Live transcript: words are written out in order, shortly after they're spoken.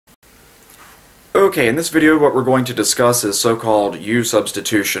Okay, in this video what we're going to discuss is so-called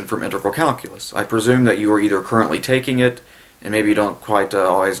U-Substitution from integral calculus. I presume that you are either currently taking it and maybe you don't quite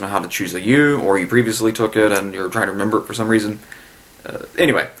always know how to choose a U, or you previously took it and you're trying to remember it for some reason.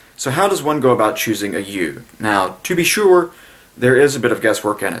 Anyway, so how does one go about choosing a U? Now, to be sure, there is a bit of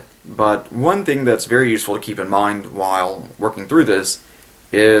guesswork in it, but one thing that's very useful to keep in mind while working through this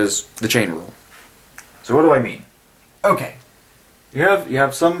is the chain rule. So what do I mean? Okay. You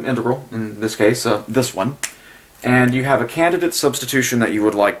have some integral, in this case, this one, and you have a candidate substitution that you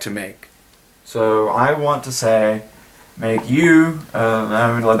would like to make. So I want to say, make u, I'm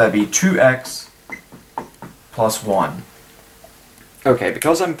going to let that be 2x plus 1. Okay,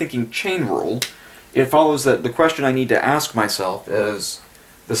 because I'm thinking chain rule, it follows that the question I need to ask myself is,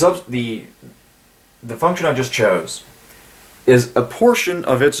 the function I just chose, is a portion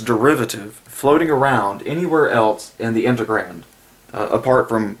of its derivative floating around anywhere else in the integrand? Apart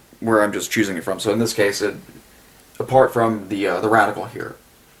from where I'm just choosing it from. So in this case, apart from the radical here.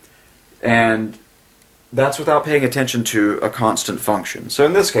 And that's without paying attention to a constant function. So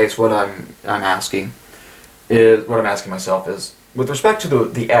in this case, what I'm asking myself is, with respect to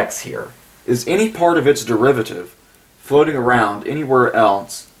the x here, is any part of its derivative floating around anywhere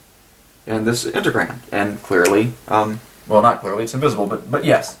else in this integrand? And clearly, well, not clearly, it's invisible, but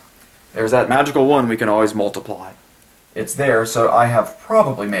yes, there's that magical one we can always multiply. It's there, so I have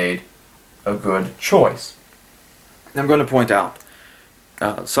probably made a good choice. I'm going to point out,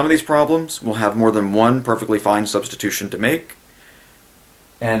 some of these problems will have more than one perfectly fine substitution to make,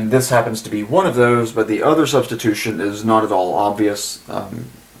 and this happens to be one of those, but the other substitution is not at all obvious,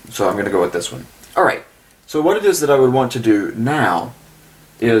 so I'm going to go with this one. Alright, so what it is that I would want to do now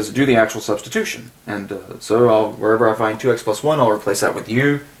is do the actual substitution, and so wherever I find 2x plus 1, I'll replace that with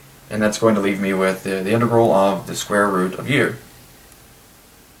u, and that's going to leave me with the integral of the square root of u.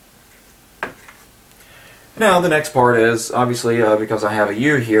 Now the next part is, obviously, because I have a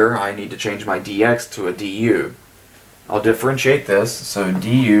u here, I need to change my dx to a du. I'll differentiate this, so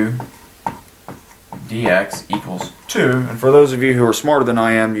du dx equals 2, and for those of you who are smarter than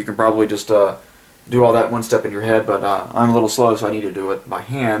I am, you can probably just do all that one step in your head, but I'm a little slow, so I need to do it by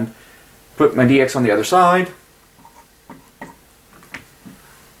hand. Put my dx on the other side,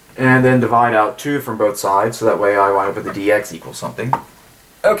 and then divide out 2 from both sides, so that way I wind up with the dx equals something.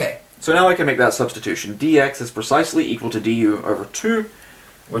 Okay, so now I can make that substitution. dx is precisely equal to du over 2,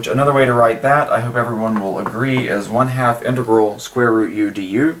 which another way to write that, I hope everyone will agree, is 1/2 integral square root u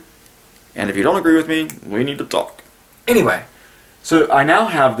du. And if you don't agree with me, we need to talk. Anyway, so I now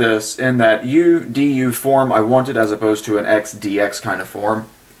have this in that u du form I wanted as opposed to an x dx kind of form.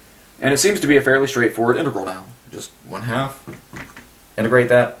 And it seems to be a fairly straightforward integral now. Just 1/2. Integrate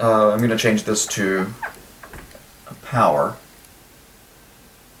that. I'm going to change this to a power.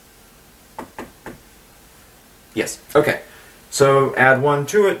 Yes, okay. So add 1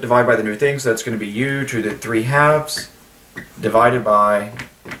 to it, divide by the new thing, so that's going to be u to the 3/2 divided by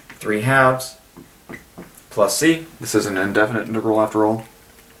 3/2 plus c. This is an indefinite integral after all.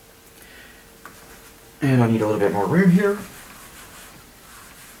 And I need a little bit more room here.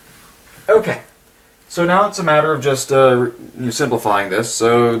 Okay. So now it's a matter of just simplifying this.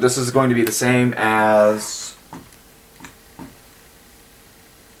 So this is going to be the same as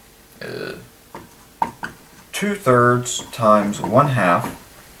 2/3 times 1/2.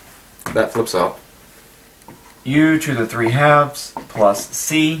 That flips up. U to the 3/2 plus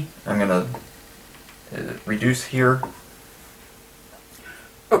c. I'm going to reduce here.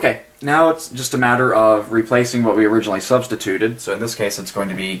 Okay, now it's just a matter of replacing what we originally substituted. So in this case it's going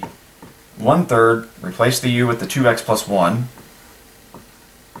to be 1/3, replace the u with the 2x plus 1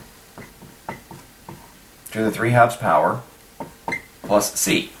 to the 3/2 power plus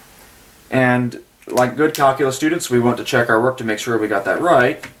c. And like good calculus students, we want to check our work to make sure we got that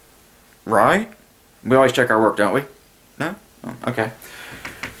right. Right? We always check our work, don't we? No? Oh, okay.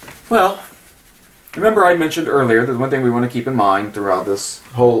 Well, remember I mentioned earlier that one thing we want to keep in mind throughout this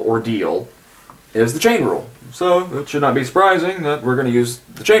whole ordeal is the chain rule. So it should not be surprising that we're going to use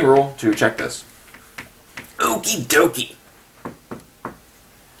the chain rule to check this. Okie dokie.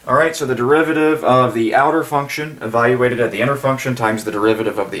 Alright, so the derivative of the outer function evaluated at the inner function times the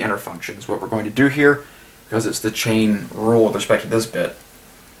derivative of the inner function is what we're going to do here, because it's the chain rule with respect to this bit.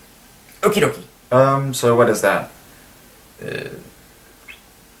 Okie dokie. So what is that?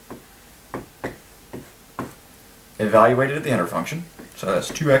 Evaluated at the inner function, so that's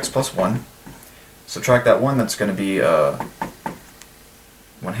 2x plus 1. Subtract that 1, that's going to be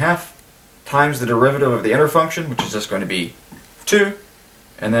 1/2 times the derivative of the inner function, which is just going to be 2.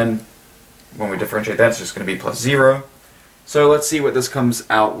 And then when we differentiate that, it's just going to be plus 0. So let's see what this comes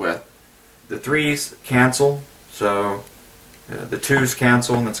out with. the 3's cancel, so the 2's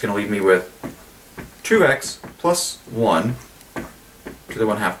cancel, and that's going to leave me with 2x plus 1 to the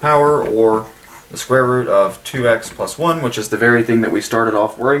 1/2 power, or the square root of 2x plus 1, which is the very thing that we started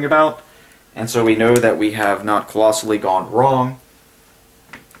off worrying about. And so we know that we have not colossally gone wrong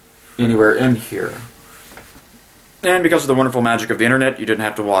anywhere in here. And because of the wonderful magic of the internet, you didn't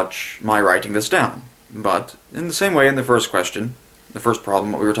have to watch my writing this down. But in the same way, in the first question, the first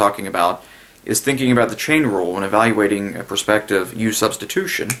problem, what we were talking about, is thinking about the chain rule when evaluating a prospective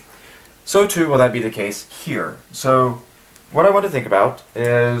U-substitution. So too will that be the case here. So what I want to think about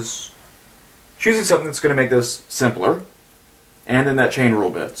is choosing something that's going to make this simpler, and then that chain rule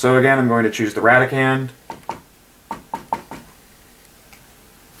bit. So again, I'm going to choose the radicand.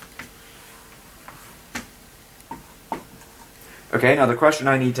 Okay, now the question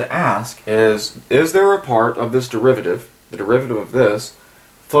I need to ask is there a part of this derivative, the derivative of this,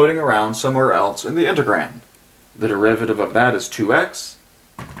 floating around somewhere else in the integrand? The derivative of that is 2x.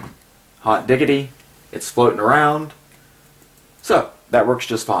 Hot diggity, it's floating around. So, that works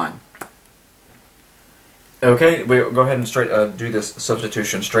just fine. Okay, we'll go ahead and do this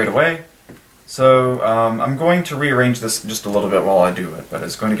substitution straight away. So, I'm going to rearrange this just a little bit while I do it, but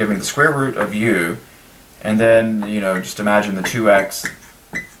it's going to give me the square root of u, and then, just imagine the 2x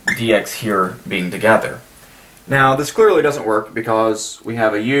dx here being together. Now, this clearly doesn't work because we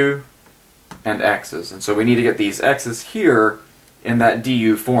have a u and x's, and so we need to get these x's here in that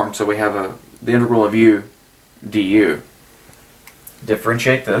du form, so we have the integral of u du.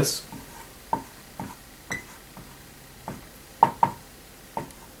 Differentiate this.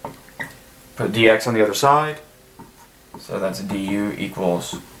 Put dx on the other side, so that's du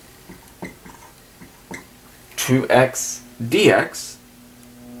equals 2x dx,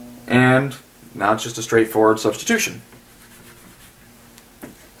 and now it's just a straightforward substitution.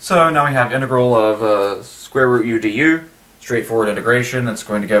 So now we have integral of square root u du, straightforward integration. That's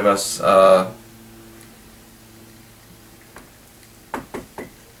going to give us u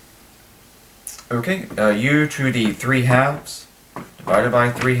to the 3/2 divided by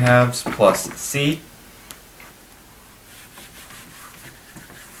 3/2 plus c.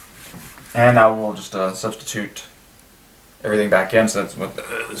 And now we'll just substitute everything back in, so that's what this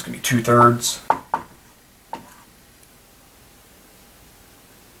is going to be 2/3.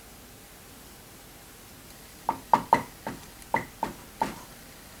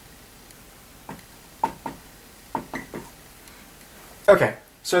 Okay,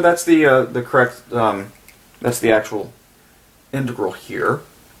 so that's the correct, that's the actual integral here.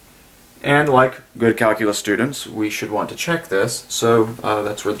 And like good calculus students, we should want to check this, so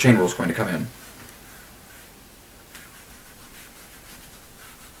that's where the chain rule is going to come in.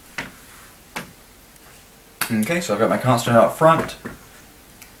 Okay, so I've got my constant out front.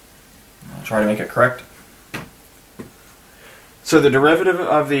 I'll try to make it correct. So the derivative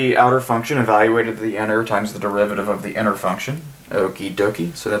of the outer function evaluated to the inner times the derivative of the inner function. Okie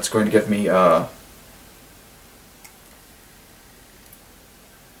dokie. So that's going to give me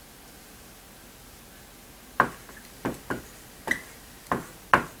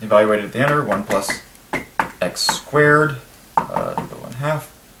evaluated at the inner, 1 plus x squared to the 1/2.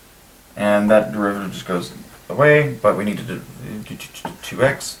 And that derivative just goes away, but we need to do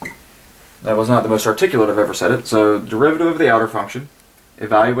 2x. That was not the most articulate I've ever said it. So derivative of the outer function,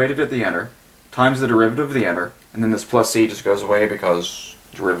 evaluated at the inner, times the derivative of the inner, and then this plus c just goes away because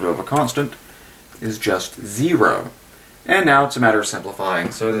derivative of a constant is just 0. And now it's a matter of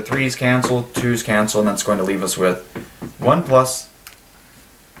simplifying. So the 3's cancel, 2's cancel, and that's going to leave us with 1 plus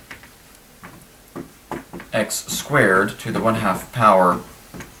x squared to the 1/2 power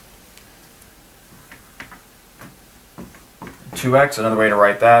 2x. Another way to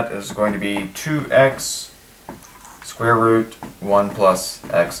write that is going to be 2x square root 1 plus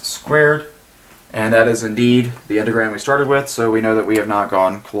x squared. And that is indeed the integrand we started with, so we know that we have not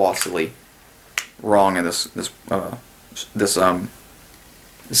gone colossally wrong in this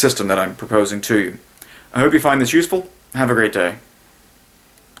system that I'm proposing to you. I hope you find this useful. Have a great day.